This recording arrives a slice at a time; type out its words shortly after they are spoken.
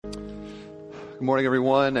Good morning,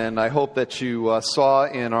 everyone, and I hope that you saw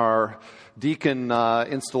in our deacon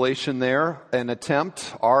installation there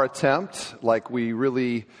our attempt, like we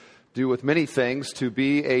really do with many things, to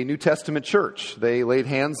be a New Testament church. They laid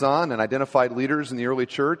hands on and identified leaders in the early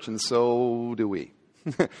church, and so do we.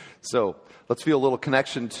 So let's feel a little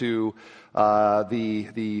connection to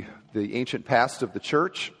the ancient past of the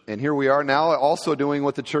church. And here we are now also doing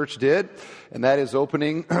what the church did, and that is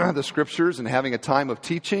opening the scriptures and having a time of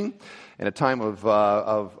teaching and a time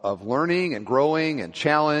of learning and growing and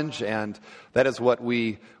challenge, and that is what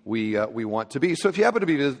we want to be. So if you happen to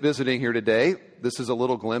be visiting here today, this is a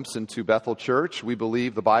little glimpse into Bethel Church. We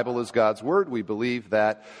believe the Bible is God's Word. We believe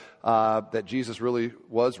that Jesus really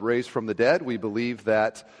was raised from the dead. We believe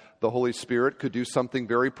that the Holy Spirit could do something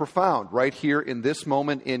very profound right here in this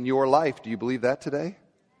moment in your life. Do you believe that today?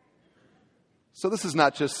 So this is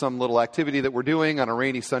not just some little activity that we're doing on a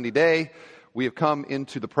rainy Sunday day. We have come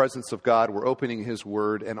into the presence of God. We're opening His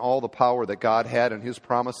Word, and all the power that God had and His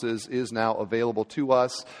promises is now available to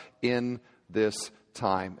us in this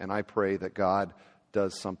time. And I pray that God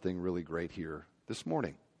does something really great here this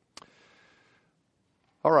morning.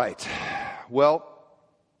 All right. Well,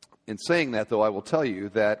 in saying that, though, I will tell you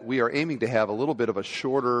that we are aiming to have a little bit of a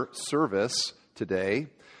shorter service today.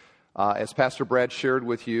 As Pastor Brad shared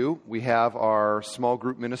with you, we have our small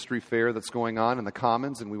group ministry fair that's going on in the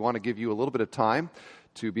Commons, and we want to give you a little bit of time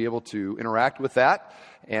to be able to interact with that.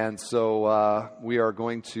 And so we're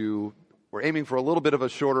aiming for a little bit of a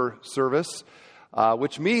shorter service,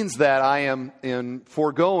 which means that I am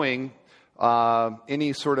foregoing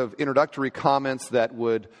any sort of introductory comments that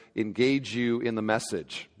would engage you in the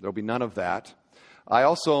message. There'll be none of that. I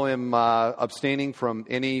also am abstaining from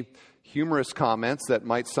any humorous comments that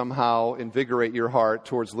might somehow invigorate your heart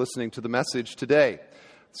towards listening to the message today.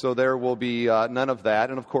 So there will be none of that.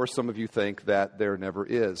 And of course, some of you think that there never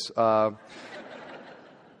is. We're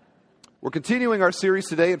continuing our series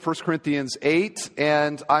today in 1 Corinthians 8,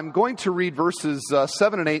 and I'm going to read verses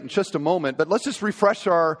 7 and 8 in just a moment, but let's just refresh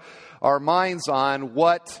our minds on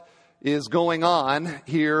what is going on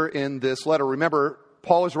here in this letter. Remember,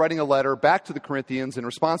 Paul is writing a letter back to the Corinthians in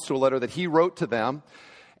response to a letter that he wrote to them.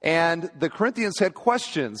 And the Corinthians had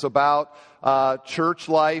questions about church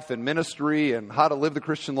life and ministry and how to live the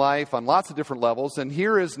Christian life on lots of different levels. And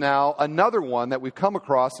here is now another one that we've come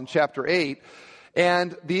across in chapter 8.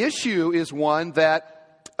 And the issue is one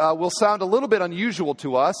that will sound a little bit unusual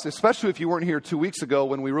to us, especially if you weren't here 2 weeks ago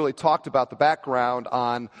when we really talked about the background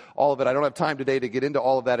on all of it. I don't have time today to get into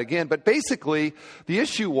all of that again. But basically, the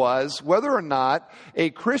issue was whether or not a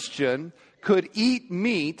Christian could eat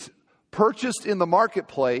meat purchased in the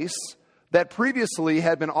marketplace that previously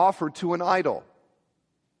had been offered to an idol.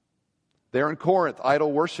 There in Corinth,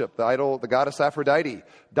 idol worship, the goddess Aphrodite,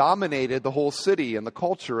 dominated the whole city and the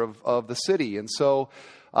culture of the city. And so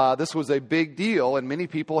this was a big deal, and many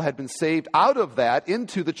people had been saved out of that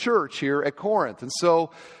into the church here at Corinth. And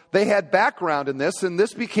so they had background in this, and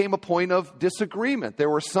this became a point of disagreement. There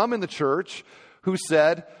were some in the church who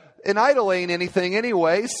said, an idol ain't anything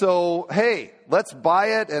anyway, so hey, let's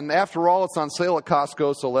buy it, and after all, it's on sale at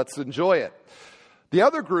Costco, so let's enjoy it. The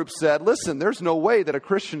other group said, listen, there's no way that a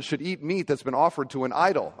Christian should eat meat that's been offered to an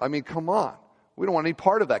idol. I mean, come on. We don't want any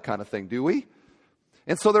part of that kind of thing, do we?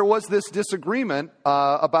 And so there was this disagreement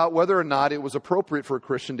about whether or not it was appropriate for a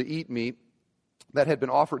Christian to eat meat that had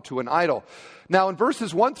been offered to an idol. Now, in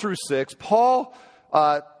verses 1 through 6, Paul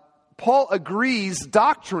agrees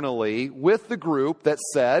doctrinally with the group that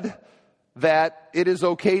said that it is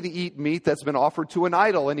okay to eat meat that's been offered to an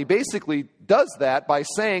idol. And he basically does that by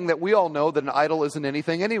saying that we all know that an idol isn't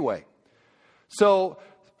anything anyway. So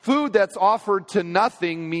food that's offered to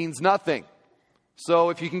nothing means nothing. So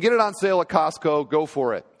if you can get it on sale at Costco, go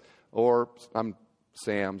for it. Or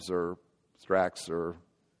Sam's or Strax or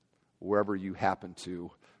wherever you happen to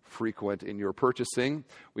frequent in your purchasing.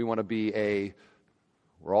 We want to be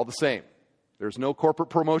we're all the same. There's no corporate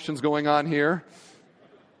promotions going on here.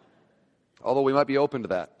 Although we might be open to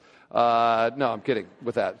that. No, I'm kidding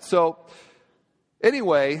with that. So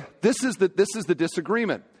anyway, this is the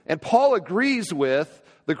disagreement. And Paul agrees with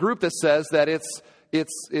the group that says that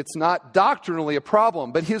it's not doctrinally a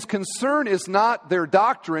problem. But his concern is not their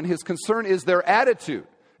doctrine. His concern is their attitude.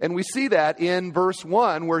 And we see that in verse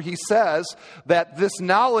 1 where he says that this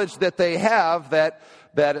knowledge that they have that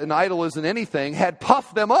an idol isn't anything had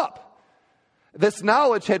puffed them up. This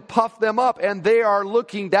knowledge had puffed them up, and they are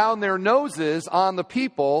looking down their noses on the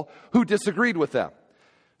people who disagreed with them.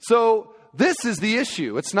 So this is the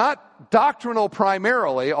issue. It's not doctrinal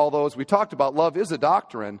primarily, although as we talked about, love is a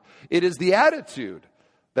doctrine. It is the attitude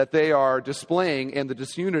that they are displaying and the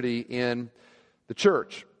disunity in the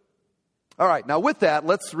church. All right, now with that,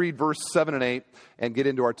 let's read verse 7 and 8 and get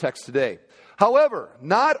into our text today. However,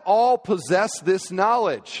 not all possess this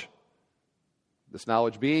knowledge. This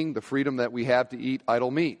knowledge being the freedom that we have to eat idol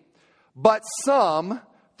meat. But some,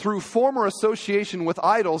 through former association with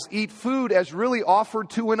idols, eat food as really offered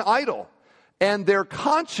to an idol, and their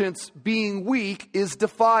conscience, being weak, is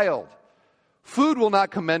defiled. Food will not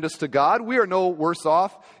commend us to God. We are no worse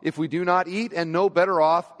off if we do not eat, and no better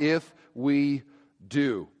off if we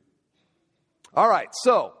do. All right,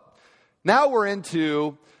 so now we're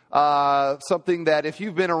into something that if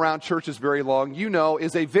you've been around churches very long, you know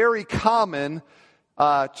is a very common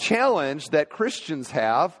challenge that Christians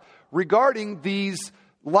have regarding these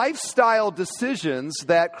lifestyle decisions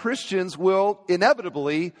that Christians will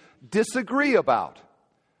inevitably disagree about.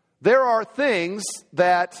 There are things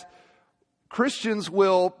that Christians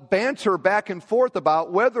will banter back and forth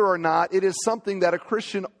about whether or not it is something that a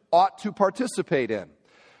Christian ought to participate in.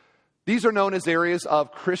 These are known as areas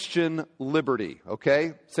of Christian liberty,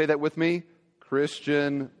 okay? Say that with me.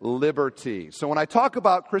 Christian liberty. So when I talk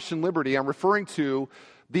about Christian liberty, I'm referring to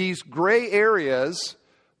these gray areas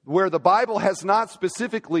where the Bible has not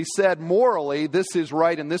specifically said morally this is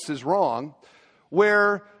right and this is wrong,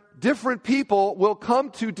 where different people will come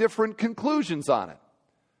to different conclusions on it.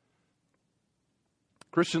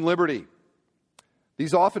 Christian liberty.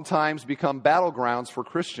 These oftentimes become battlegrounds for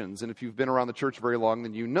Christians. And if you've been around the church very long,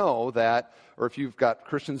 then you know that, or if you've got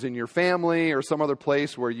Christians in your family or some other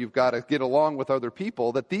place where you've got to get along with other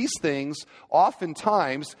people, that these things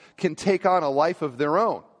oftentimes can take on a life of their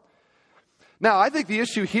own. Now, I think the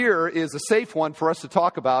issue here is a safe one for us to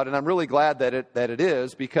talk about, and I'm really glad that it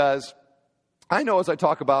is, because I know as I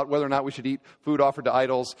talk about whether or not we should eat food offered to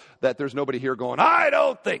idols, that there's nobody here going, I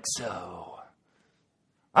don't think so.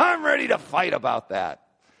 I'm ready to fight about that.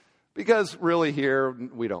 Because really here,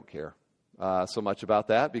 we don't care so much about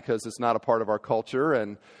that because it's not a part of our culture.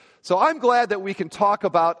 And so I'm glad that we can talk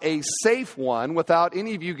about a safe one without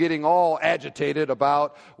any of you getting all agitated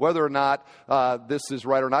about whether or not this is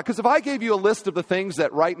right or not. Because if I gave you a list of the things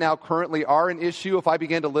that right now currently are an issue, if I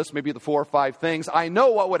began to list maybe the 4 or 5 things, I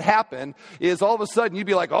know what would happen is all of a sudden you'd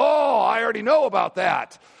be like, oh, I already know about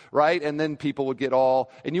that, right? And then people would get all,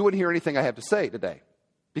 and you wouldn't hear anything I have to say today,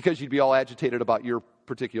 because you'd be all agitated about your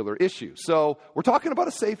particular issue. So we're talking about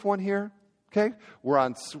a safe one here, okay? We're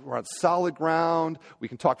on solid ground. We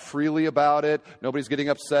can talk freely about it. Nobody's getting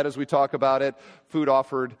upset as we talk about it. Food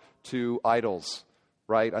offered to idols,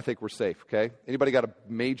 right? I think we're safe, okay? Anybody got a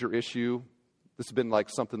major issue? This has been like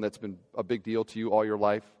something that's been a big deal to you all your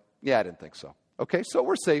life? Yeah, I didn't think so. Okay, so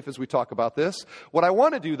we're safe as we talk about this. What I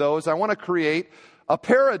want to do, though, is I want to create a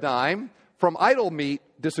paradigm from idol meat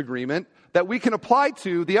disagreement that we can apply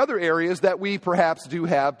to the other areas that we perhaps do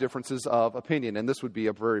have differences of opinion, and this would be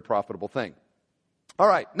a very profitable thing. All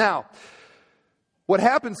right, now, what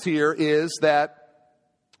happens here is that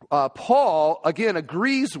Paul, again,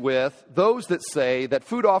 agrees with those that say that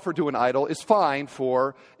food offered to an idol is fine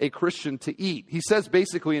for a Christian to eat. He says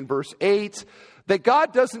basically in verse 8 that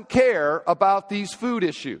God doesn't care about these food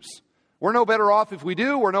issues. We're no better off if we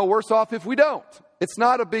do, we're no worse off if we don't. It's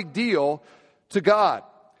not a big deal to God.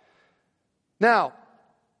 Now,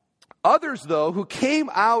 others, though, who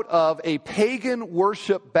came out of a pagan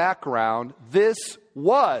worship background, this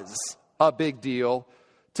was a big deal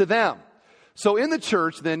to them. So in the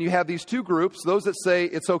church, then, you have these two groups, those that say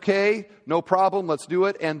it's okay, no problem, let's do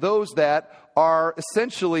it, and those that are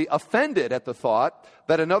essentially offended at the thought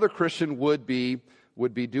that another Christian would be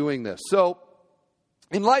doing this. So,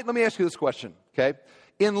 let me ask you this question, okay?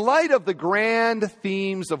 In light of the grand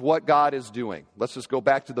themes of what God is doing, let's just go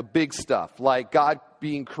back to the big stuff, like God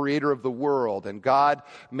being creator of the world, and God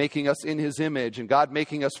making us in his image, and God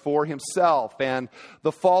making us for himself, and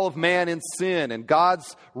the fall of man in sin, and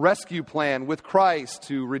God's rescue plan with Christ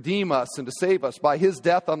to redeem us and to save us by his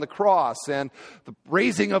death on the cross, and the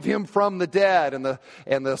raising of him from the dead, and the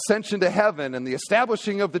ascension to heaven, and the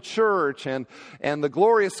establishing of the church, and the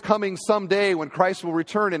glorious coming someday when Christ will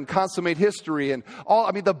return and consummate history, and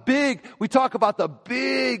all, we talk about the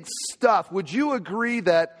big stuff. Would you agree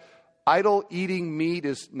that idol eating meat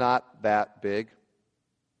is not that big?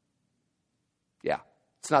 Yeah,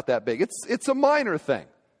 it's not that big. It's a minor thing.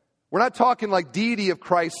 We're not talking like deity of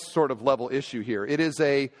Christ sort of level issue here. It is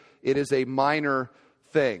a minor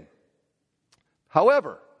thing.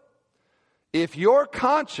 However, if your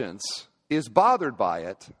conscience is bothered by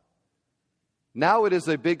it, now it is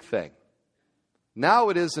a big thing. Now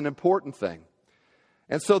it is an important thing.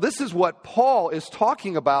 And so this is what Paul is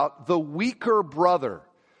talking about. The weaker brother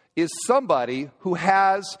is somebody who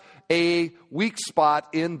has a weak spot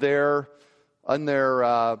in their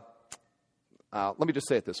Let me just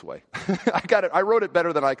say it this way. I wrote it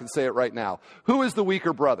better than I can say it right now. Who is the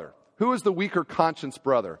weaker brother? Who is the weaker conscience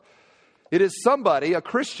brother? It is somebody, a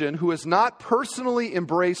Christian, who has not personally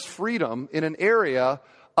embraced freedom in an area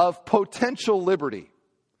of potential liberty.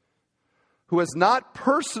 Who has not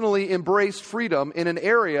personally embraced freedom in an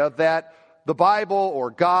area that the Bible or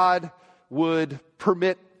God would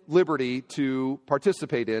permit liberty to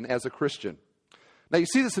participate in as a Christian. Now you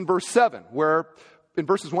see this in verse 7, where in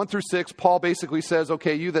verses 1 through 6, Paul basically says,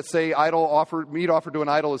 okay, you that say meat offered to an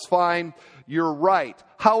idol is fine, you're right.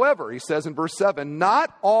 However, he says in verse 7,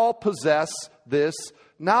 not all possess this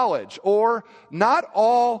knowledge, or not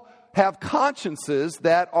all have consciences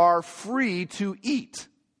that are free to eat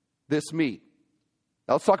this meat.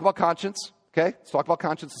 Now let's talk about conscience, okay? Let's talk about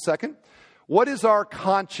conscience a second. What is our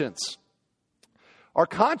conscience? Our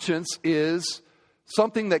conscience is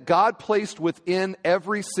something that God placed within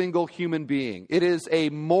every single human being. It is a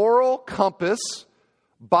moral compass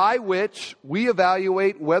by which we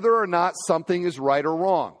evaluate whether or not something is right or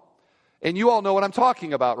wrong. And you all know what I'm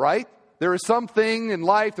talking about, right? There is something in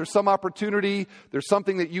life, there's some opportunity, there's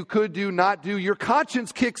something that you could do, not do. Your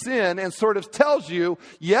conscience kicks in and sort of tells you,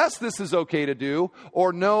 yes, this is okay to do,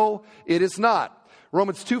 or no, it is not.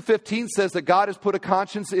 Romans 2:15 says that God has put a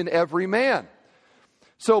conscience in every man.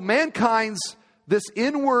 So mankind's this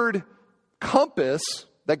inward compass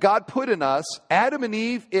that God put in us, Adam and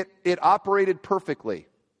Eve, it operated perfectly.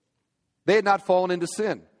 They had not fallen into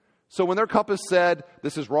sin. So when their compass said,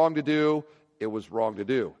 this is wrong to do, it was wrong to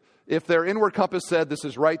do. If their inward compass said, this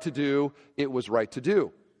is right to do, it was right to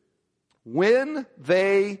do. When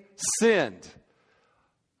they sinned,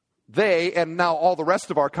 they, and now all the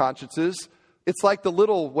rest of our consciences, it's like the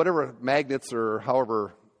little, whatever magnets or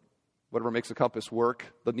however, whatever makes a compass work,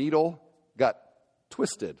 the needle got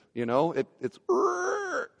twisted, it's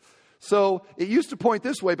so it used to point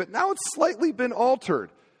this way, but now it's slightly been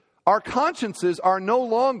altered. Our consciences are no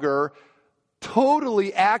longer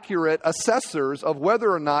totally accurate assessors of whether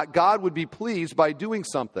or not God would be pleased by doing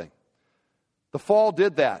something. The fall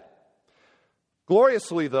did that.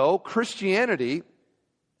 Gloriously, though, Christianity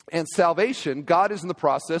and salvation, God is in the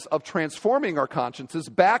process of transforming our consciences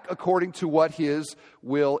back according to what His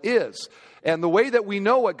will is. And the way that we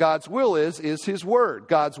know what God's will is His Word.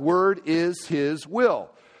 God's Word is His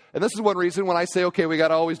will. And this is one reason when I say, okay, we got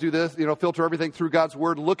to always do this, filter everything through God's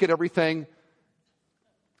Word, look at everything.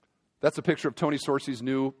 That's a picture of Tony Sorcy's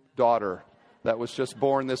new daughter that was just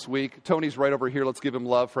born this week. Tony's right over here. Let's give him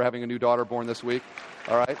love for having a new daughter born this week.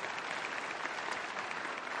 All right.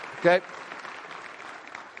 Okay.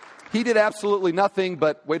 He did absolutely nothing,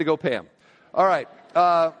 but way to go, Pam. All right.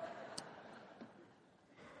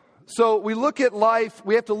 So we look at life,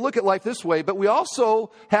 we have to look at life this way, but we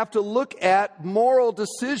also have to look at moral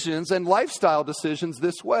decisions and lifestyle decisions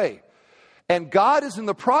this way. And God is in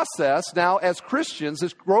the process now as Christians,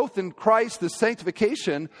 this growth in Christ, this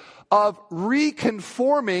sanctification, of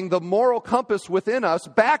reconforming the moral compass within us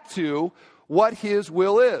back to what His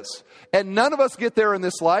will is. And none of us get there in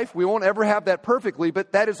this life. We won't ever have that perfectly,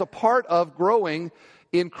 but that is a part of growing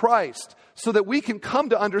in Christ so that we can come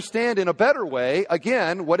to understand in a better way,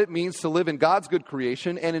 again, what it means to live in God's good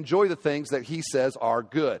creation and enjoy the things that He says are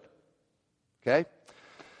good. Okay?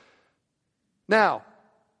 Now,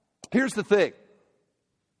 here's the thing.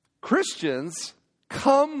 Christians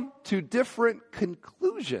come to different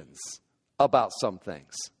conclusions about some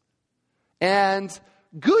things. And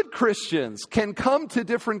good Christians can come to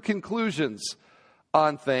different conclusions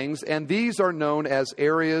on things, and these are known as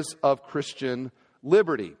areas of Christian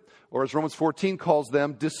liberty, or as Romans 14 calls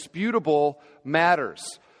them, disputable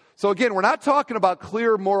matters. So again, we're not talking about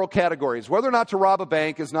clear moral categories. Whether or not to rob a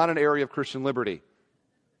bank is not an area of Christian liberty.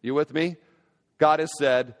 You with me? God has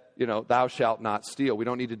said, thou shalt not steal. We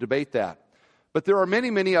don't need to debate that. But there are many,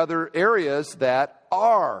 many other areas that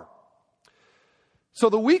are. So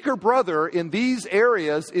the weaker brother in these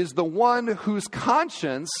areas is the one whose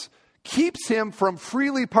conscience keeps him from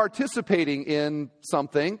freely participating in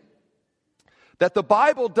something that the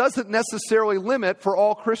Bible doesn't necessarily limit for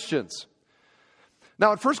all Christians.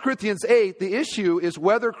 Now in 1 Corinthians 8, the issue is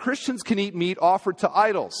whether Christians can eat meat offered to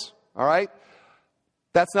idols. All right?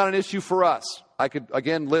 That's not an issue for us. I could,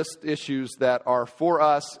 again, list issues that are for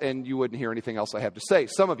us, and you wouldn't hear anything else I have to say.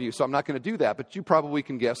 Some of you, so I'm not going to do that, but you probably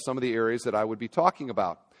can guess some of the areas that I would be talking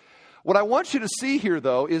about. What I want you to see here,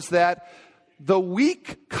 though, is that the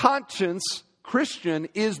weak conscience Christian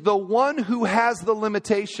is the one who has the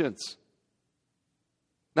limitations.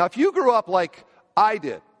 Now, if you grew up like I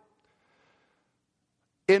did,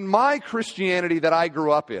 in my Christianity that I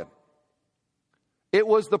grew up in, it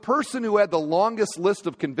was the person who had the longest list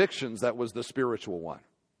of convictions that was the spiritual one.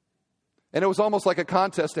 And it was almost like a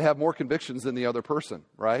contest to have more convictions than the other person,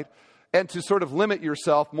 right? And to sort of limit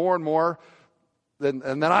yourself more and more, and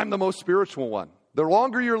then I'm the most spiritual one. The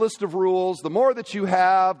longer your list of rules, the more that you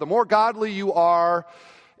have, the more godly you are.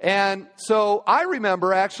 And so I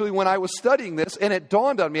remember actually when I was studying this, and it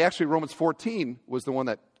dawned on me, actually Romans 14 was the one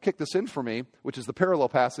that kicked this in for me, which is the parallel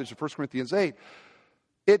passage of 1 Corinthians 8.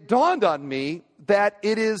 It dawned on me that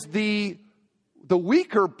it is the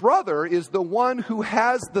weaker brother is the one who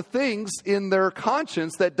has the things in their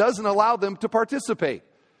conscience that doesn't allow them to participate.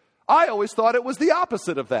 I always thought it was the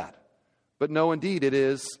opposite of that. But no, indeed, it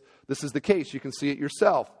is. This is the case. You can see it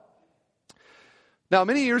yourself. Now,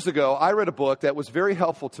 many years ago, I read a book that was very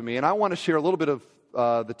helpful to me, and I want to share a little bit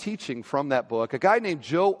of the teaching from that book. A guy named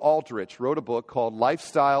Joe Aldrich wrote a book called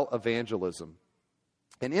Lifestyle Evangelism.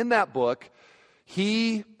 And in that book,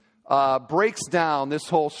 he breaks down this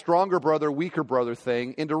whole stronger brother, weaker brother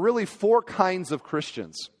thing into really 4 kinds of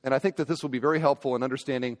Christians. And I think that this will be very helpful in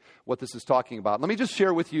understanding what this is talking about. Let me just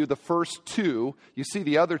share with you the first 2. You see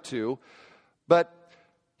the other 2. But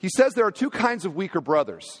he says there are 2 kinds of weaker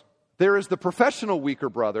brothers. There is the professional weaker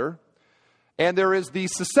brother, and there is the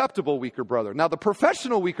susceptible weaker brother. Now, the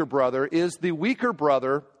professional weaker brother is the weaker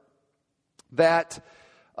brother that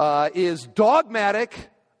is dogmatic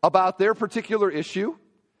about their particular issue.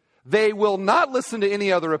 They will not listen to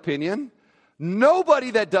any other opinion.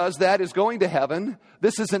 Nobody that does that is going to heaven.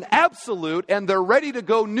 This is an absolute, and they're ready to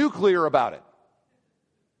go nuclear about it.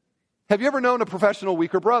 Have you ever known a professional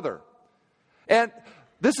weaker brother? And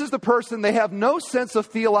this is the person, they have no sense of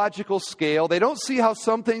theological scale. They don't see how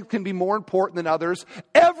some things can be more important than others.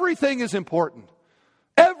 Everything is important.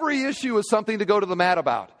 Every issue is something to go to the mat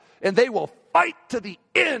about. And they will fight to the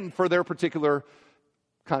end for their particular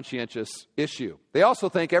conscientious issue. They also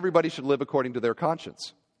think everybody should live according to their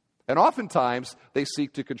conscience. And oftentimes, they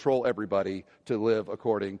seek to control everybody to live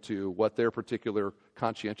according to what their particular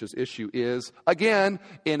conscientious issue is. Again,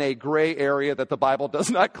 in a gray area that the Bible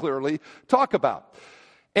does not clearly talk about.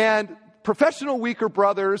 And professional weaker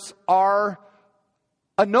brothers are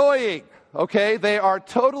annoying, okay? They are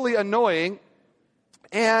totally annoying,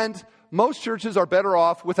 and most churches are better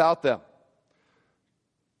off without them.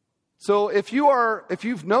 So if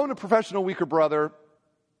you've known a professional weaker brother,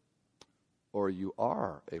 or you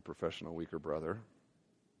are a professional weaker brother,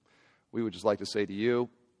 we would just like to say to you,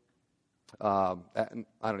 I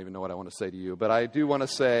don't even know what I want to say to you, but I do want to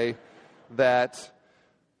say that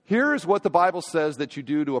here's what the Bible says that you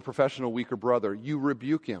do to a professional weaker brother. You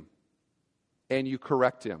rebuke him and you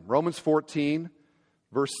correct him. Romans 14,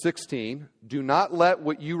 verse 16, do not let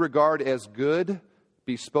what you regard as good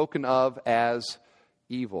be spoken of as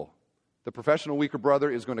evil. The professional weaker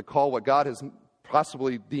brother is going to call what God has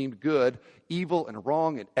possibly deemed good, evil and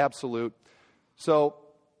wrong and absolute. So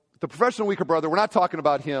the professional weaker brother, we're not talking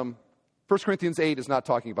about him. 1 Corinthians 8 is not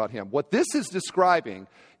talking about him. What this is describing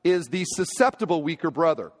is the susceptible weaker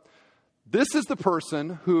brother. This is the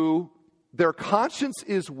person who their conscience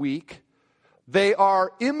is weak. They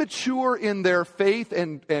are immature in their faith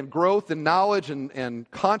and growth and knowledge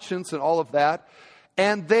and conscience and all of that.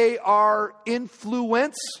 And they are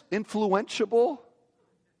influenceable.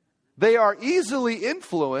 They are easily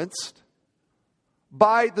influenced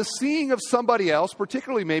by the seeing of somebody else,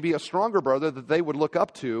 particularly maybe a stronger brother that they would look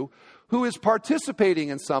up to, who is participating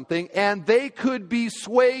in something, and they could be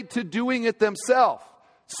swayed to doing it themselves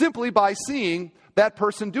simply by seeing that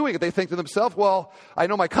person doing it. They think to themselves, well, I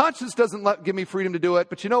know my conscience doesn't give me freedom to do it,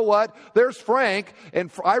 but you know what? There's Frank, and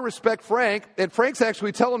I respect Frank, and Frank's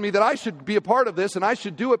actually telling me that I should be a part of this and I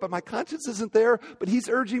should do it, but my conscience isn't there, but he's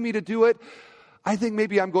urging me to do it. I think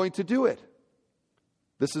maybe I'm going to do it.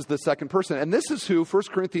 This is the second person. And this is who 1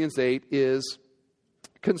 Corinthians 8 is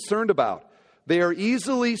concerned about. They are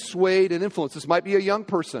easily swayed and influenced. This might be a young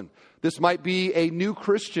person. This might be a new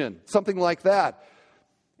Christian, something like that.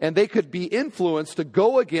 And they could be influenced to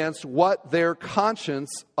go against what their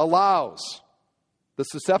conscience allows. The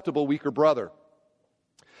susceptible weaker brother.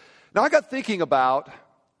 Now I got thinking about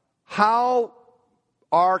how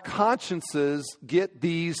our consciences get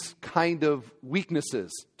these kind of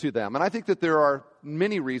weaknesses to them. And I think that there are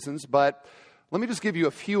many reasons, but let me just give you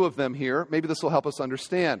a few of them here. Maybe this will help us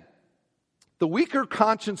understand. The weaker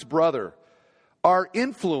conscience brother are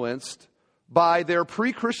influenced by their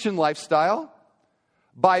pre-Christian lifestyle,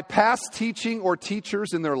 by past teaching or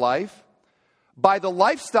teachers in their life, by the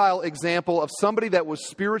lifestyle example of somebody that was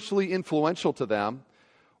spiritually influential to them,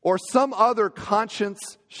 or some other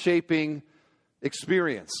conscience-shaping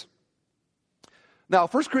experience. Now,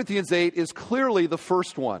 1 Corinthians 8 is clearly the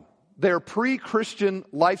first one. Their pre-Christian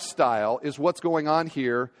lifestyle is what's going on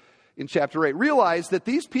here in chapter 8. Realize that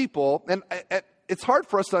these people, and it's hard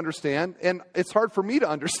for us to understand, and it's hard for me to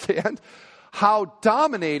understand how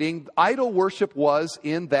dominating idol worship was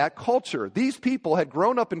in that culture. These people had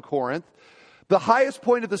grown up in Corinth. The highest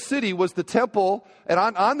point of the city was the temple, and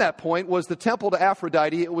on that point was the temple to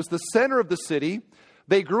Aphrodite. It was the center of the city.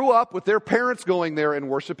 They grew up with their parents going there and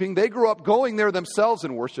worshiping. They grew up going there themselves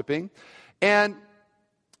and worshiping. And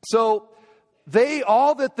so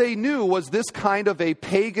all that they knew was this kind of a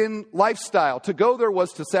pagan lifestyle. To go there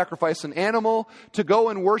was to sacrifice an animal. To go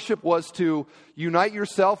and worship was to unite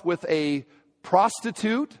yourself with a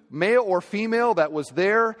prostitute, male or female, that was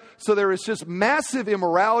there. So there is just massive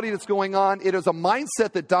immorality that's going on. It is a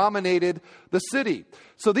mindset that dominated the city.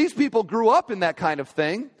 So these people grew up in that kind of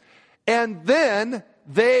thing, and then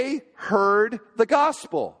they heard the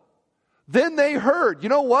gospel. Then they heard, you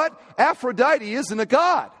know what? Aphrodite isn't a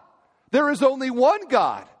god. There is only one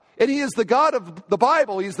God, and He is the God of the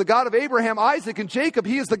Bible. He is the God of Abraham, Isaac, and Jacob.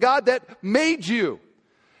 He is the God that made you.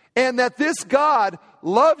 And that this God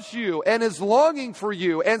loves you and is longing for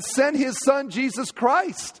you and sent His Son, Jesus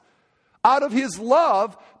Christ, out of His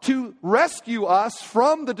love to rescue us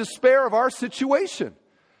from the despair of our situation.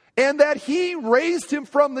 And that He raised Him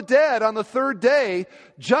from the dead on the third day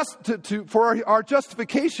just for our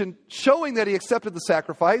justification, showing that He accepted the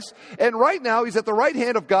sacrifice. And right now He's at the right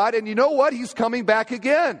hand of God, and you know what? He's coming back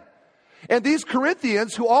again. And these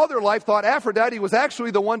Corinthians, who all their life thought Aphrodite was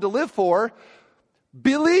actually the one to live for,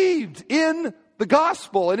 believed in the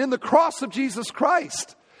gospel and in the cross of Jesus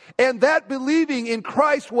Christ. And that believing in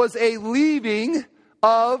Christ was a leaving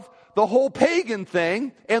of the whole pagan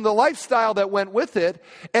thing and the lifestyle that went with it,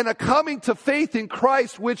 and a coming to faith in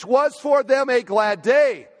Christ, which was for them a glad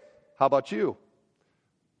day. How about you?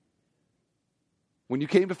 When you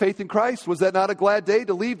came to faith in Christ, was that not a glad day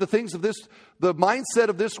to leave the things of the mindset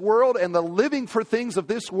of this world and the living for things of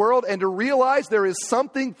this world, and to realize there is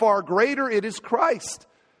something far greater? It is Christ.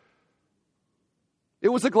 It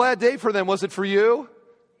was a glad day for them. Was it for you?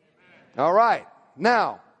 Amen. All right.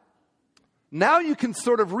 Now you can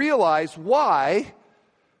sort of realize why,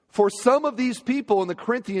 for some of these people in the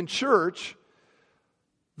Corinthian church,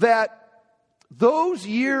 that those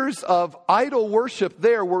years of idol worship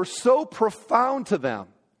there were so profound to them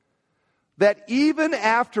that even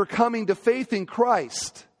after coming to faith in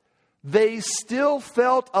Christ, they still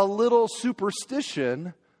felt a little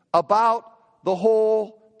superstition about the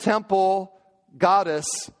whole temple goddess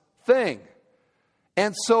thing.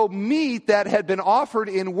 And so meat that had been offered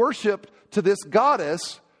in worship to this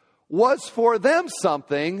goddess was for them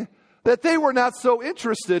something that they were not so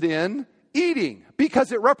interested in eating,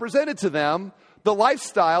 because it represented to them the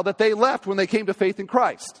lifestyle that they left when they came to faith in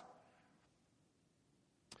Christ.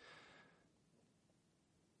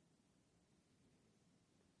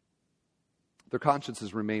 Their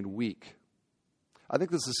consciences remained weak. I think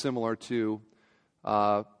this is similar to,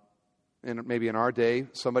 maybe in our day,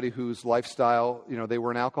 somebody whose lifestyle, they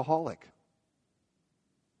were an alcoholic.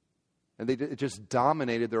 And it just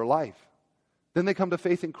dominated their life. Then they come to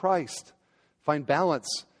faith in Christ, find balance,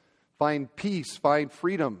 find peace, find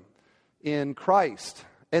freedom in Christ.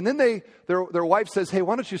 And then their wife says, hey,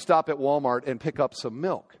 why don't you stop at Walmart and pick up some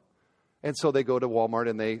milk? And so they go to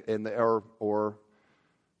Walmart or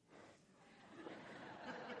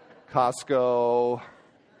Costco,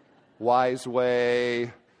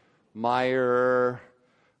 Wiseway, Meijer.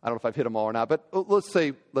 I don't know if I've hit them all or not, but let's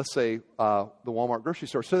say the Walmart grocery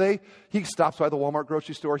store. So he stops by the Walmart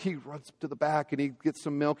grocery store. He runs to the back and he gets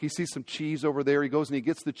some milk. He sees some cheese over there. He goes and he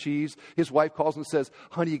gets the cheese. His wife calls and says,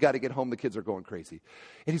 honey, you got to get home. The kids are going crazy.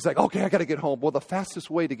 And he's like, okay, I got to get home. Well, the fastest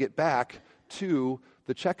way to get back to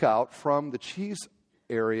the checkout from the cheese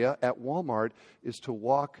area at Walmart is to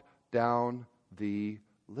walk down the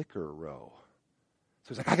liquor row. So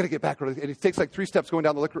he's like, I got to get back. And he takes like 3 steps going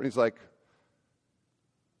down the liquor, and he's like,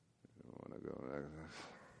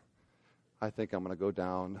 I think I'm going to go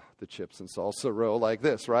down the chips and salsa row like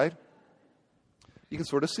this, right? You can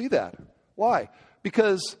sort of see that. Why?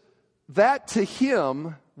 Because that to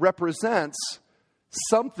him represents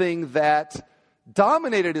something that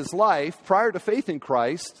dominated his life prior to faith in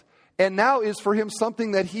Christ, and now is for him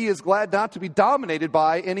something that he is glad not to be dominated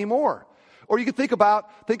by anymore. Or you could think of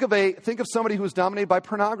somebody who was dominated by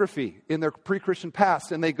pornography in their pre-Christian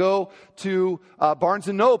past, and they go to Barnes &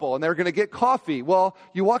 Noble, and they're going to get coffee. Well,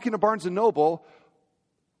 you walk into Barnes & Noble,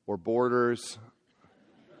 or Borders,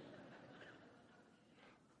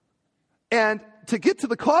 and to get to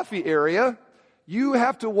the coffee area, you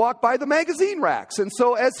have to walk by the magazine racks. And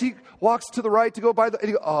so as he walks to the right to go by and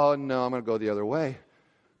he goes, oh no, I'm going to go the other way.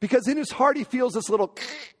 Because in his heart he feels this little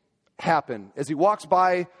happen as he walks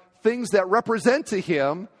by things that represent to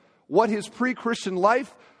him what his pre-Christian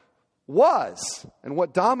life was and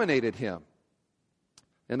what dominated him.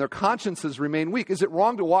 And their consciences remain weak. Is it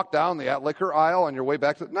wrong to walk down the liquor aisle on your way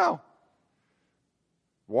back to... No.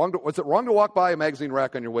 Was it wrong to walk by a magazine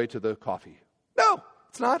rack on your way to the coffee? No,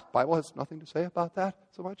 it's not. The Bible has nothing to say about that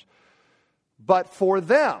so much. But for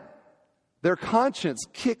them, their conscience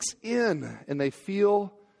kicks in and they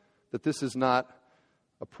feel that this is not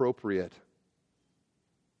appropriate.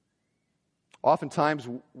 Oftentimes,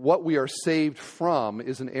 what we are saved from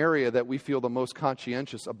is an area that we feel the most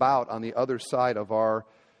conscientious about on the other side of our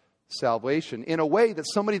salvation, in a way that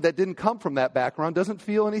somebody that didn't come from that background doesn't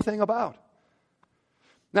feel anything about.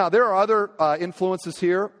 Now, there are other influences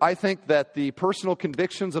here. I think that the personal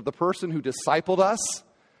convictions of the person who discipled us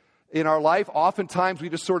in our life, oftentimes we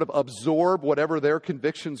just sort of absorb whatever their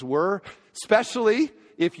convictions were, especially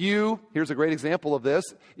if you, here's a great example of this,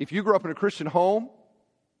 if you grew up in a Christian home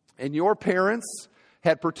and your parents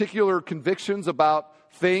had particular convictions about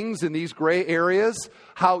things in these gray areas,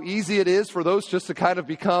 how easy it is for those just to kind of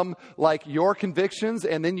become like your convictions,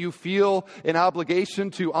 and then you feel an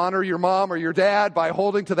obligation to honor your mom or your dad by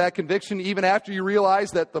holding to that conviction even after you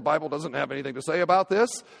realize that the Bible doesn't have anything to say about this.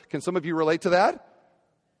 Can some of you relate to that?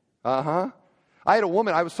 I had a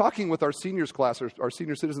woman, I was talking with our seniors class, our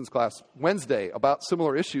senior citizens class, Wednesday about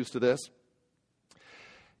similar issues to this.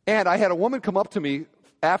 And I had a woman come up to me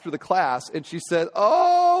after the class and she said,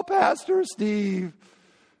 "Oh, Pastor Steve,"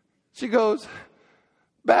 she goes,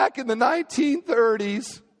 "back in the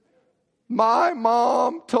 1930s, my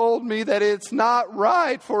mom told me that it's not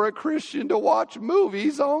right for a Christian to watch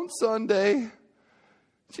movies on Sunday."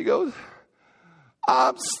 She goes,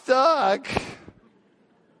 "I'm stuck.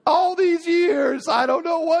 All these years, I don't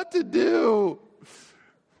know what to do."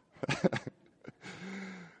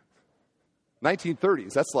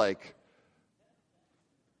 1930s, that's like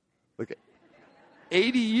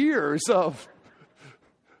 80 years of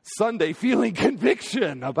Sunday feeling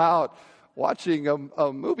conviction about watching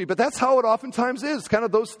a movie. But that's how it oftentimes is. Kind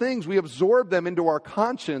of those things, we absorb them into our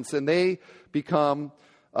conscience and they become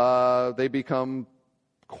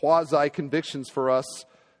quasi-convictions for us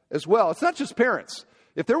as well. It's not just parents.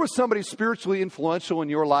 If there was somebody spiritually influential in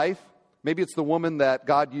your life, maybe it's the woman that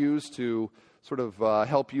God used to sort of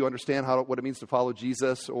help you understand what it means to follow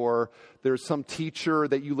Jesus, or there's some teacher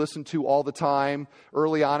that you listen to all the time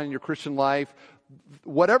early on in your Christian life.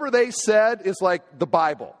 Whatever they said is like the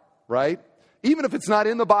Bible, right? Even if it's not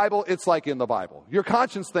in the Bible, it's like in the Bible. Your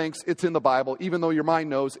conscience thinks it's in the Bible, even though your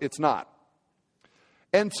mind knows it's not.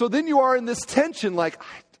 And so then you are in this tension, like,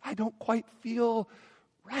 I don't quite feel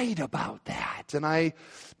right about that, and I'm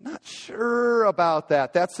not sure about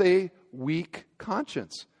that. That's a weak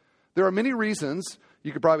conscience. There are many reasons,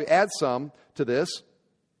 you could probably add some to this,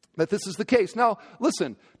 that this is the case. Now,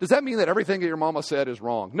 listen, does that mean that everything that your mama said is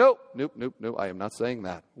wrong? Nope, I am not saying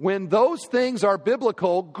that. When those things are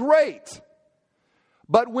biblical, great.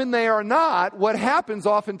 But when they are not, what happens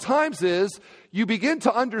oftentimes is you begin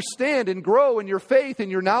to understand and grow in your faith and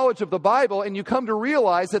your knowledge of the Bible, and you come to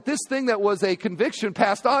realize that this thing that was a conviction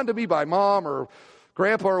passed on to me by mom or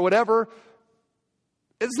grandpa or whatever,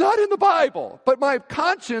 it's not in the Bible, but my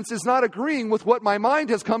conscience is not agreeing with what my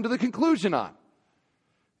mind has come to the conclusion on.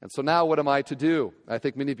 And so now what am I to do? I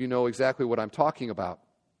think many of you know exactly what I'm talking about.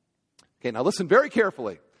 Okay, now listen very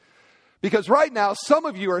carefully. Because right now, some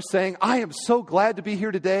of you are saying, "I am so glad to be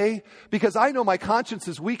here today because I know my conscience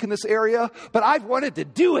is weak in this area, but I've wanted to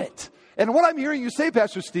do it." And what I'm hearing you say,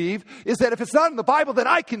 Pastor Steve, is that if it's not in the Bible, then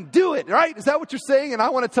I can do it, right? Is that what you're saying? And I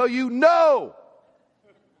want to tell you, no.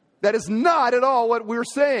 That is not at all what we're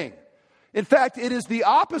saying. In fact, it is the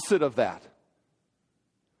opposite of that.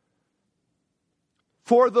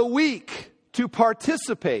 For the weak to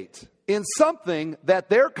participate in something that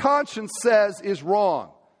their conscience says is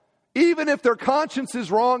wrong, even if their conscience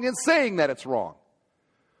is wrong in saying that it's wrong,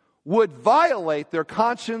 would violate their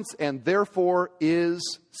conscience and therefore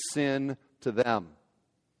is sin to them.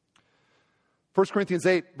 1 Corinthians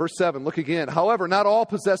 8, verse 7, look again. "However, not all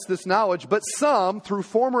possess this knowledge, but some, through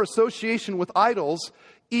former association with idols,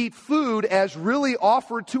 eat food as really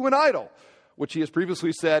offered to an idol, which he has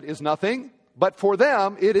previously said is nothing, but for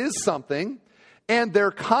them it is something, and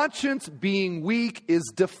their conscience being weak is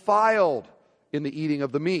defiled in the eating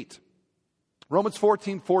of the meat." Romans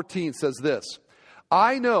 14:14 says this,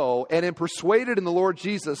 "I know and am persuaded in the Lord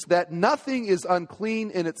Jesus that nothing is unclean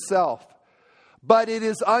in itself, but it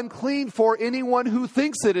is unclean for anyone who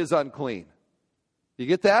thinks it is unclean." You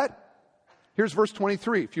get that? Here's verse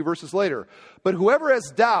 23, a few verses later. "But whoever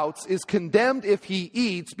has doubts is condemned if he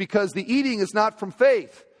eats, because the eating is not from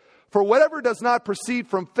faith. For whatever does not proceed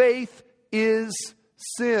from faith is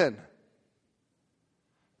sin."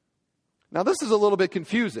 Now this is a little bit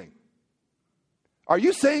confusing. Are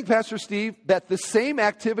you saying, Pastor Steve, that the same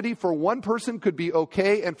activity for one person could be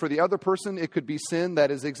okay and for the other person it could be sin?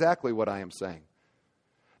 That is exactly what I am saying.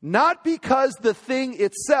 Not because the thing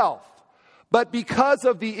itself, but because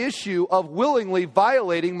of the issue of willingly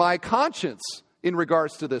violating my conscience in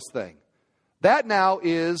regards to this thing. That now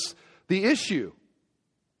is the issue.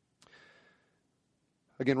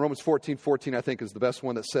 Again, Romans 14:14, I think, is the best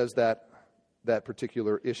one that says that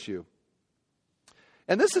particular issue.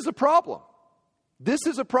 And this is a problem. This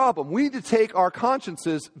is a problem. We need to take our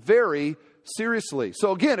consciences very seriously.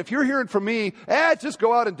 So again, if you're hearing from me, just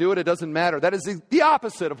go out and do it, it doesn't matter. That is the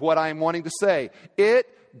opposite of what I am wanting to say. It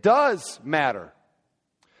does matter.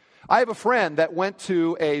 I have a friend that went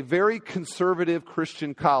to a very conservative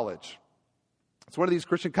Christian college. It's one of these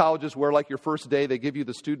Christian colleges where, like, your first day, they give you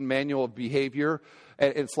the student manual of behavior,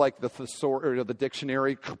 and it's like the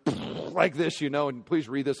dictionary, like this, and please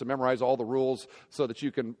read this and memorize all the rules so that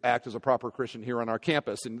you can act as a proper Christian here on our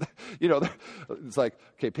campus. And, it's like,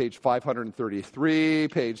 okay, page 533,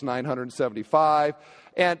 page 975,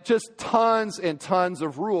 and just tons and tons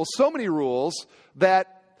of rules. So many rules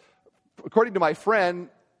that, according to my friend,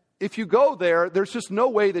 if you go there, there's just no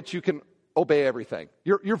way that you can obey everything.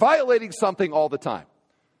 You're violating something all the time.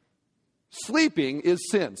 Sleeping is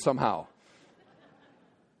sin somehow.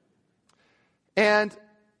 And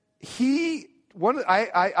I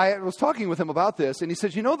was talking with him about this, and he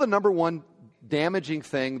says, the number one damaging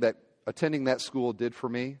thing that attending that school did for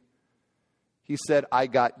me? He said, I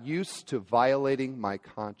got used to violating my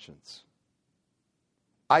conscience.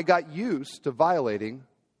 I got used to violating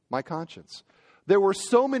my conscience. There were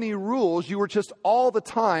so many rules, you were just all the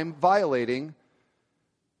time violating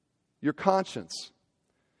your conscience.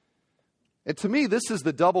 And to me, this is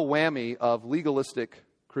the double whammy of legalistic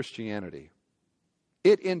Christianity.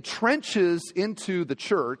 It entrenches into the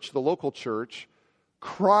church, the local church,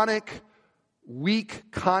 chronic,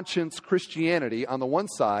 weak conscience Christianity on the one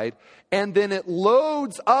side, and then it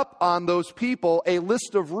loads up on those people a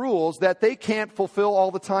list of rules that they can't fulfill all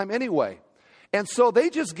the time anyway. And so they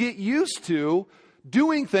just get used to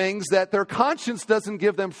doing things that their conscience doesn't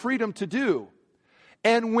give them freedom to do.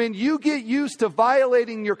 And when you get used to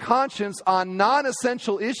violating your conscience on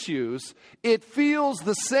non-essential issues, it feels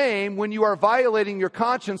the same when you are violating your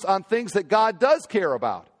conscience on things that God does care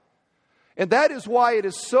about. And that is why it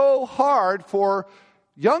is so hard for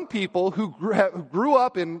young people who grew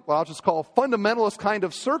up in, I'll just call fundamentalist kind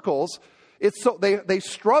of circles. They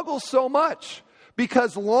struggle so much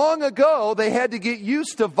because long ago they had to get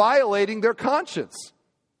used to violating their conscience.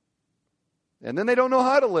 And then they don't know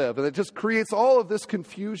how to live, and it just creates all of this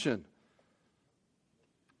confusion.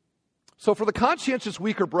 So for the conscientious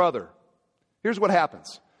weaker brother, here's what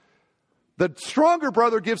happens. The stronger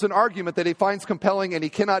brother gives an argument that he finds compelling, and he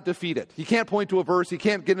cannot defeat it. He can't point to a verse. He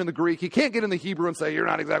can't get in the Greek. He can't get in the Hebrew and say, you're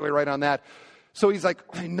not exactly right on that. So he's like,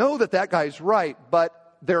 I know that guy's right,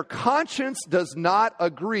 but their conscience does not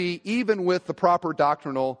agree even with the proper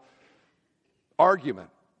doctrinal argument.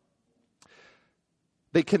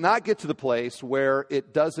 They cannot get to the place where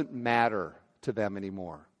it doesn't matter to them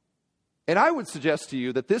anymore. And I would suggest to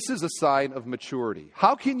you that this is a sign of maturity.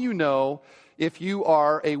 How can you know if you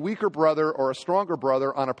are a weaker brother or a stronger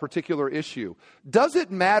brother on a particular issue? Does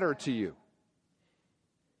it matter to you?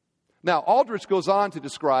 Now, Aldrich goes on to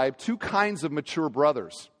describe two kinds of mature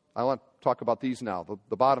brothers. I want to talk about these now,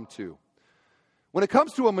 the bottom two. When it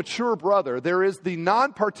comes to a mature brother, there is the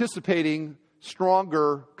non-participating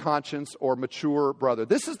stronger conscience or mature brother.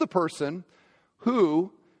 This is the person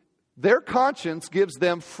who their conscience gives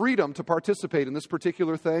them freedom to participate in this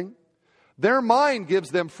particular thing. Their mind gives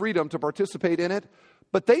them freedom to participate in it,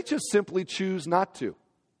 but they just simply choose not to.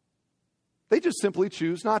 They just simply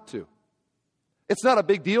choose not to. It's not a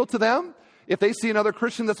big deal to them. If they see another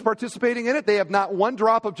Christian that's participating in it, they have not one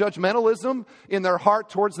drop of judgmentalism in their heart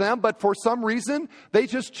towards them, but for some reason, they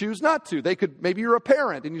just choose not to. Maybe you're a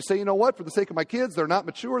parent and you say, you know what, for the sake of my kids, they're not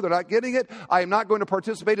mature, they're not getting it. I am not going to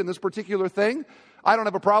participate in this particular thing. I don't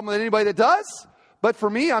have a problem with anybody that does, but for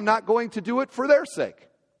me, I'm not going to do it for their sake.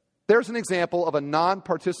 There's an example of a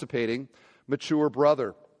non-participating mature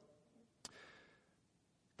brother.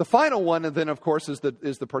 The final one, and then, of course, is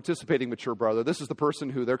the participating mature brother. This is the person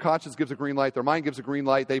who their conscience gives a green light, their mind gives a green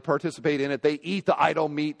light, they participate in it, they eat the idol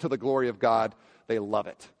meat to the glory of God. They love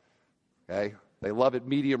it. Okay? They love it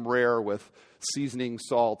medium rare with seasoning,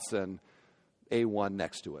 salts, and A1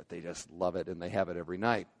 next to it. They just love it, and they have it every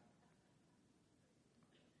night.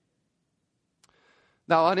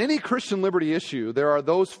 Now, on any Christian liberty issue, there are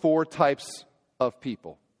those four types of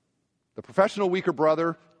people. The professional weaker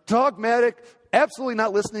brother, dogmatic, absolutely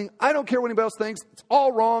not listening. I don't care what anybody else thinks. It's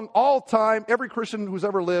all wrong, all time. Every Christian who's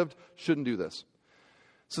ever lived shouldn't do this.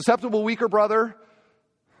 Susceptible, weaker brother,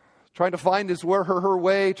 trying to find his her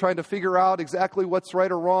way, trying to figure out exactly what's right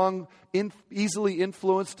or wrong, easily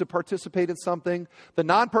influenced to participate in something. The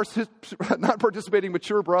non-participating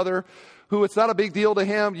mature brother, who it's not a big deal to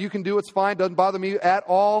him. You can do it's fine, doesn't bother me at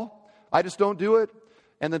all. I just don't do it.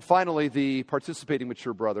 And then finally, the participating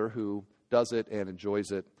mature brother who does it and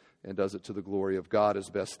enjoys it and does it to the glory of God as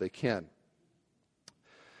best they can.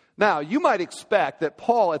 Now, you might expect that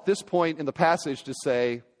Paul at this point in the passage to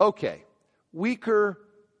say, okay, weaker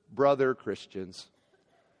brother Christians,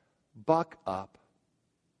 buck up,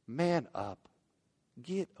 man up,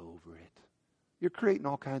 get over it. You're creating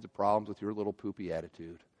all kinds of problems with your little poopy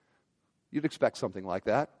attitude. You'd expect something like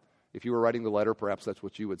that. If you were writing the letter, perhaps that's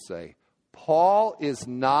what you would say. Paul is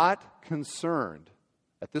not concerned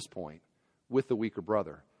at this point with the weaker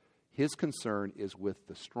brother. His concern is with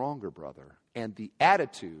the stronger brother and the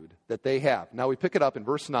attitude that they have. Now we pick it up in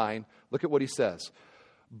verse 9. Look at what he says.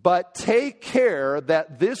 But take care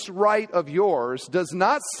that this right of yours does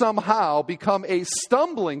not somehow become a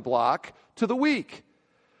stumbling block to the weak.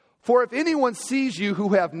 For if anyone sees you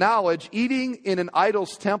who have knowledge eating in an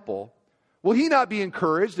idol's temple, will he not be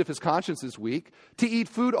encouraged, if his conscience is weak, to eat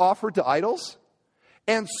food offered to idols?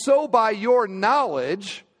 And so by your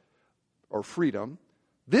knowledge, or freedom,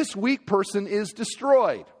 this weak person is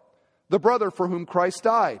destroyed, the brother for whom Christ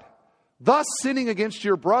died. Thus, sinning against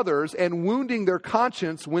your brothers and wounding their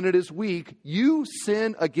conscience when it is weak, you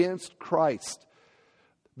sin against Christ.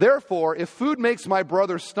 Therefore, if food makes my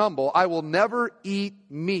brother stumble, I will never eat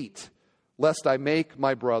meat, lest I make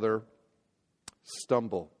my brother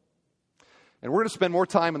stumble. And we're going to spend more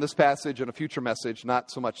time in this passage in a future message,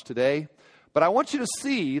 not so much today. But I want you to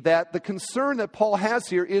see that the concern that Paul has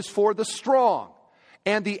here is for the strong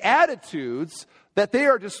and the attitudes that they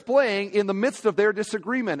are displaying in the midst of their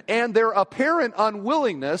disagreement and their apparent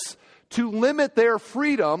unwillingness to limit their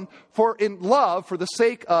freedom in love for the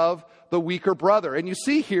sake of the weaker brother. And you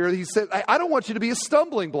see here, he said, I don't want you to be a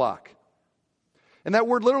stumbling block. And that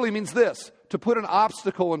word literally means this, to put an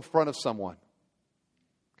obstacle in front of someone.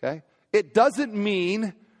 Okay? It doesn't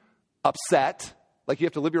mean upset, like you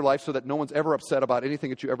have to live your life so that no one's ever upset about anything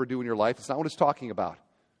that you ever do in your life. It's not what it's talking about.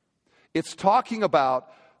 It's talking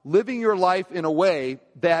about living your life in a way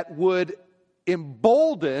that would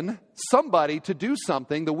embolden somebody to do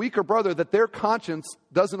something, the weaker brother, that their conscience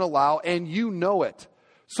doesn't allow, and you know it.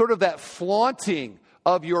 Sort of that flaunting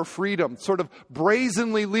of your freedom, sort of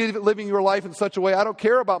brazenly living your life in such a way, I don't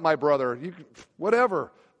care about my brother,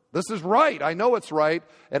 whatever. This is right. I know it's right,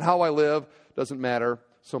 and how I live doesn't matter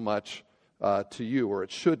so much to you, or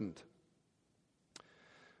it shouldn't.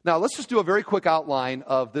 Now, let's just do a very quick outline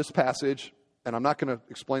of this passage, and I'm not going to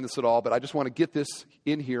explain this at all, but I just want to get this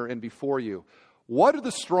in here and before you. What are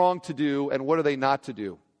the strong to do, and what are they not to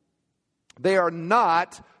do? They are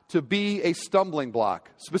not to be a stumbling block,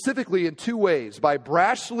 specifically in two ways: by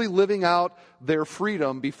brashly living out their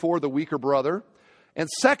freedom before the weaker brother, and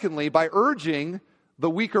secondly, by urging the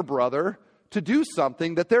weaker brother to do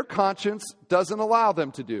something that their conscience doesn't allow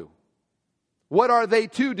them to do. What are they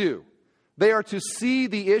to do? They are to see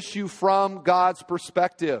the issue from God's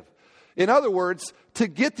perspective. In other words, to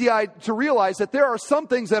realize that there are some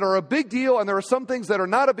things that are a big deal and there are some things that are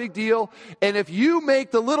not a big deal. And if you make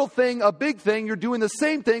the little thing a big thing, you're doing the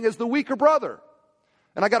same thing as the weaker brother.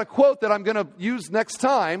 And I got a quote that I'm going to use next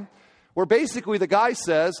time, where basically the guy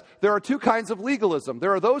says there are two kinds of legalism.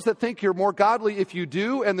 There are those that think you're more godly if you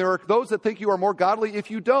do, and there are those that think you are more godly if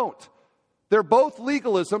you don't. They're both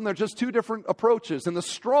legalism. They're just two different approaches. And the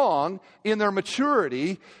strong, in their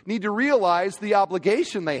maturity, need to realize the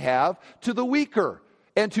obligation they have to the weaker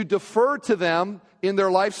and to defer to them in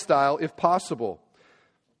their lifestyle if possible,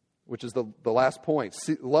 which is the last point.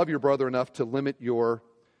 Love your brother enough to limit your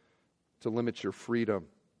freedom.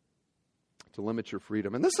 To limit your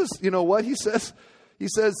freedom. And this is, you know what he says? He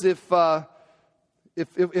says, if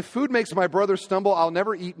food makes my brother stumble, I'll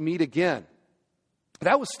never eat meat again. And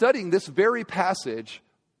I was studying this very passage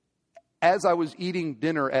as I was eating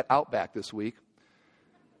dinner at Outback this week.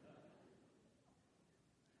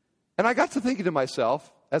 And I got to thinking to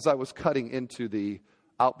myself, as I was cutting into the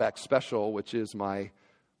Outback special, which is my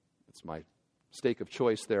steak of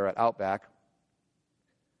choice there at Outback,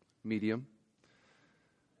 medium,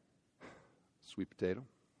 sweet potato,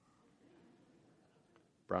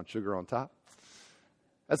 brown sugar on top.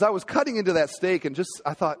 As I was cutting into that steak, and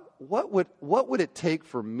I thought, what would it take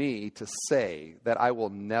for me to say that I will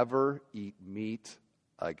never eat meat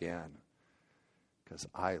again? Because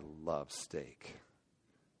I love steak.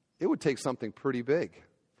 It would take something pretty big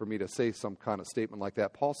for me to say some kind of statement like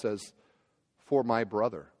that. Paul says, for my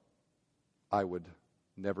brother, I would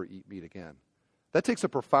never eat meat again. That takes a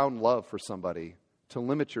profound love for somebody to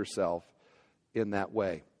limit yourself in that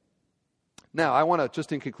way. Now, I want to,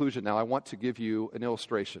 just in conclusion now, I want to give you an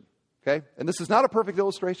illustration, okay? And this is not a perfect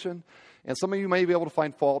illustration, and some of you may be able to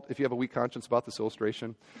find fault if you have a weak conscience about this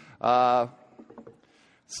illustration. But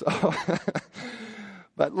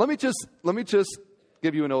let me just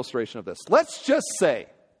give you an illustration of this. Let's just say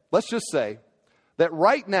that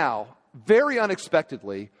right now, very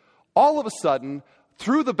unexpectedly, all of a sudden,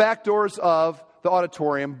 through the back doors of the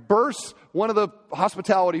auditorium, bursts one of the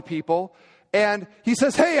hospitality people, and he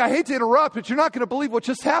says, "Hey, I hate to interrupt, but you're not going to believe what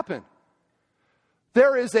just happened.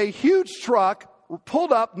 There is a huge truck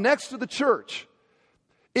pulled up next to the church.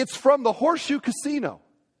 It's from the Horseshoe Casino.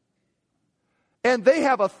 And they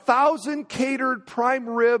have 1,000 catered prime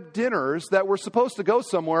rib dinners that were supposed to go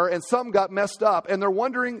somewhere, and some got messed up, and they're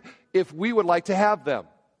wondering if we would like to have them."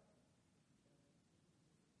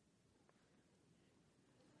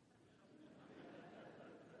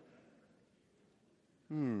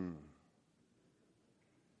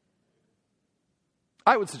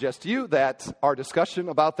 I would suggest to you that our discussion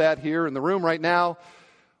about that here in the room right now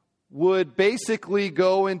would basically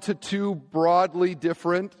go into two broadly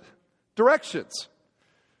different directions.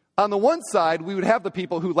 On the one side, we would have the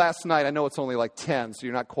people who last night, I know it's only like 10, so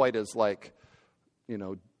you're not quite as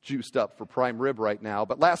juiced up for prime rib right now,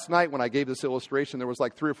 but last night when I gave this illustration, there was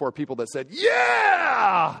like 3 or 4 people that said,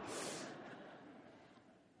 "Yeah!"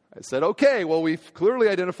 I said, okay, well, we've clearly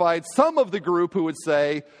identified some of the group who would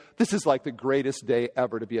say, "This is like the greatest day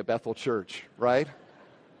ever to be at Bethel Church," right?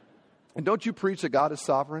 And don't you preach that God is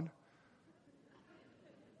sovereign?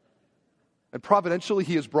 And providentially,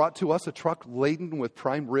 He has brought to us a truck laden with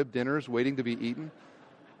prime rib dinners waiting to be eaten.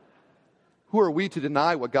 Who are we to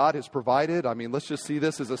deny what God has provided? I mean, let's just see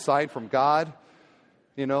this as a sign from God.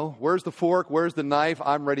 You know, where's the fork? Where's the knife?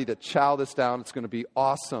 I'm ready to chow this down. It's going to be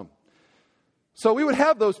awesome. So we would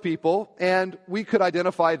have those people, and we could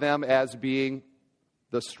identify them as being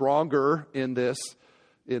the stronger in this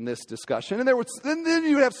discussion. And then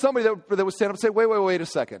you would have somebody that would stand up and say, wait a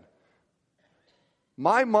second.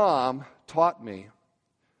 My mom taught me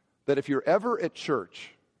that if you're ever at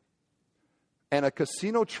church and a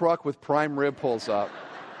casino truck with prime rib pulls up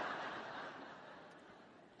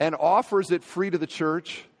and offers it free to the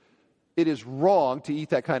church, it is wrong to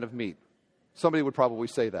eat that kind of meat. Somebody would probably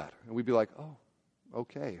say that. And we'd be like, oh,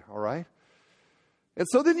 okay, all right. And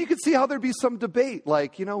so then you could see how there'd be some debate.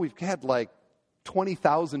 Like, we've had like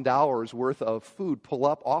 $20,000 worth of food pull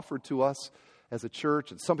up, offered to us as a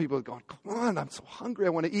church. And some people are going, "Come on, I'm so hungry, I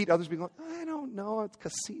want to eat." Others be going, "I don't know, it's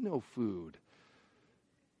casino food."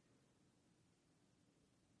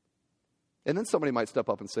 And then somebody might step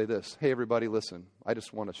up and say this: "Hey, everybody, listen, I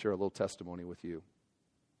just want to share a little testimony with you.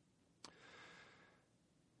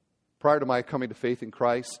 Prior to my coming to faith in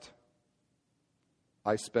Christ,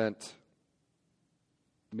 I spent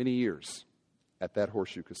many years at that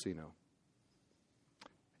Horseshoe Casino.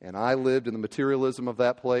 And I lived in the materialism of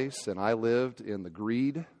that place, and I lived in the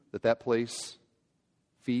greed that place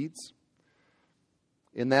feeds.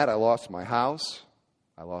 In that, I lost my house,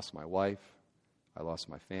 I lost my wife, I lost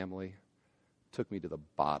my family. It took me to the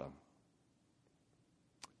bottom.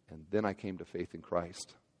 And then I came to faith in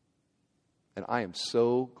Christ. And I am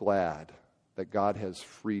so glad that God has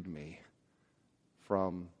freed me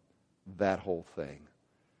from that whole thing.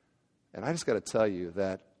 And I just got to tell you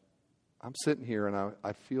that I'm sitting here and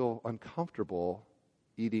I feel uncomfortable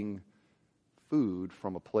eating food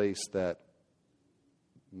from a place that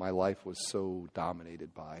my life was so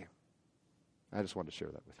dominated by." I just wanted to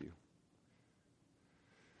share that with you.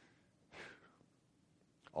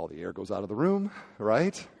 All the air goes out of the room,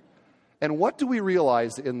 right? And what do we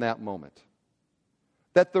realize in that moment?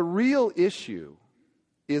 That the real issue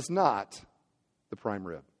is not the prime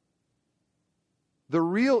rib. The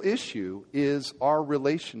real issue is our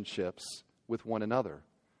relationships with one another.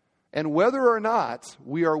 And whether or not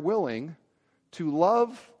we are willing to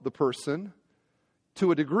love the person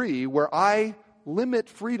to a degree where I limit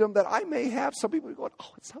freedom that I may have. Some people are going,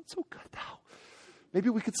 "Oh, it sounds so good now. Maybe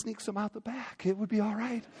we could sneak some out the back. It would be all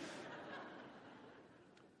right."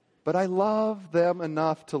 But I love them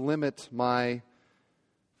enough to limit my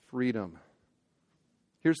freedom.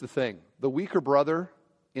 Here's the thing. The weaker brother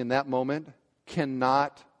in that moment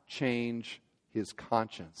cannot change his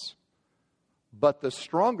conscience. But the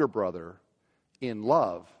stronger brother in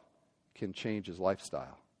love can change his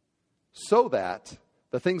lifestyle so that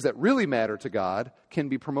the things that really matter to God can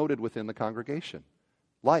be promoted within the congregation,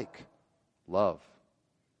 like love,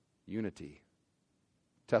 unity,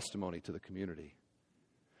 testimony to the community.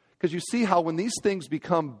 Because you see how when these things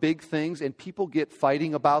become big things and people get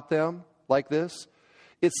fighting about them like this,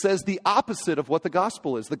 it says the opposite of what the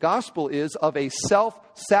gospel is. The gospel is of a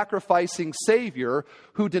self-sacrificing Savior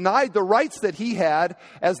who denied the rights that he had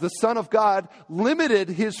as the Son of God, limited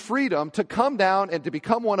his freedom to come down and to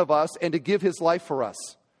become one of us and to give his life for us.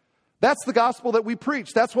 That's the gospel that we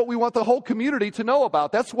preach. That's what we want the whole community to know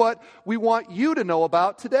about. That's what we want you to know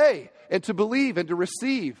about today and to believe and to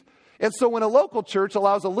receive. And so when a local church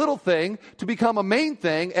allows a little thing to become a main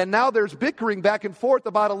thing, and now there's bickering back and forth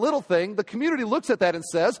about a little thing, the community looks at that and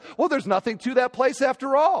says, well, there's nothing to that place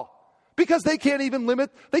after all. Because they can't even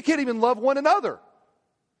love one another.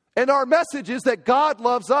 And our message is that God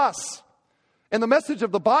loves us. And the message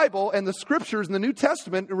of the Bible and the scriptures in the New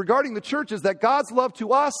Testament regarding the church is that God's love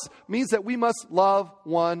to us means that we must love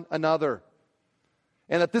one another.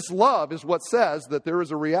 And that this love is what says that there is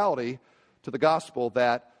a reality to the gospel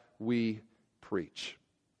that we preach.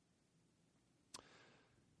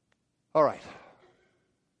 All right.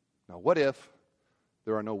 Now, what if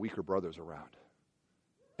there are no weaker brothers around?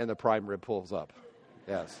 And the prime rib pulls up.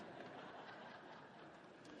 Yes.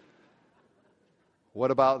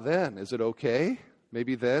 What about then? Is it okay,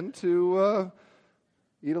 maybe then, to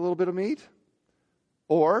eat a little bit of meat?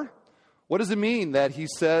 Or, what does it mean that he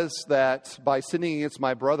says that by sinning against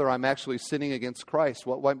my brother, I'm actually sinning against Christ?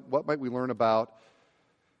 What might we learn about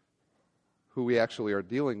who we actually are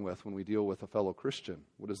dealing with when we deal with a fellow Christian?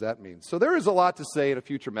 What does that mean? So there is a lot to say in a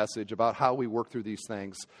future message about how we work through these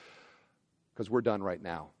things, because we're done right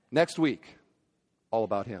now. Next week, all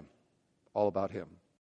about him. All about him.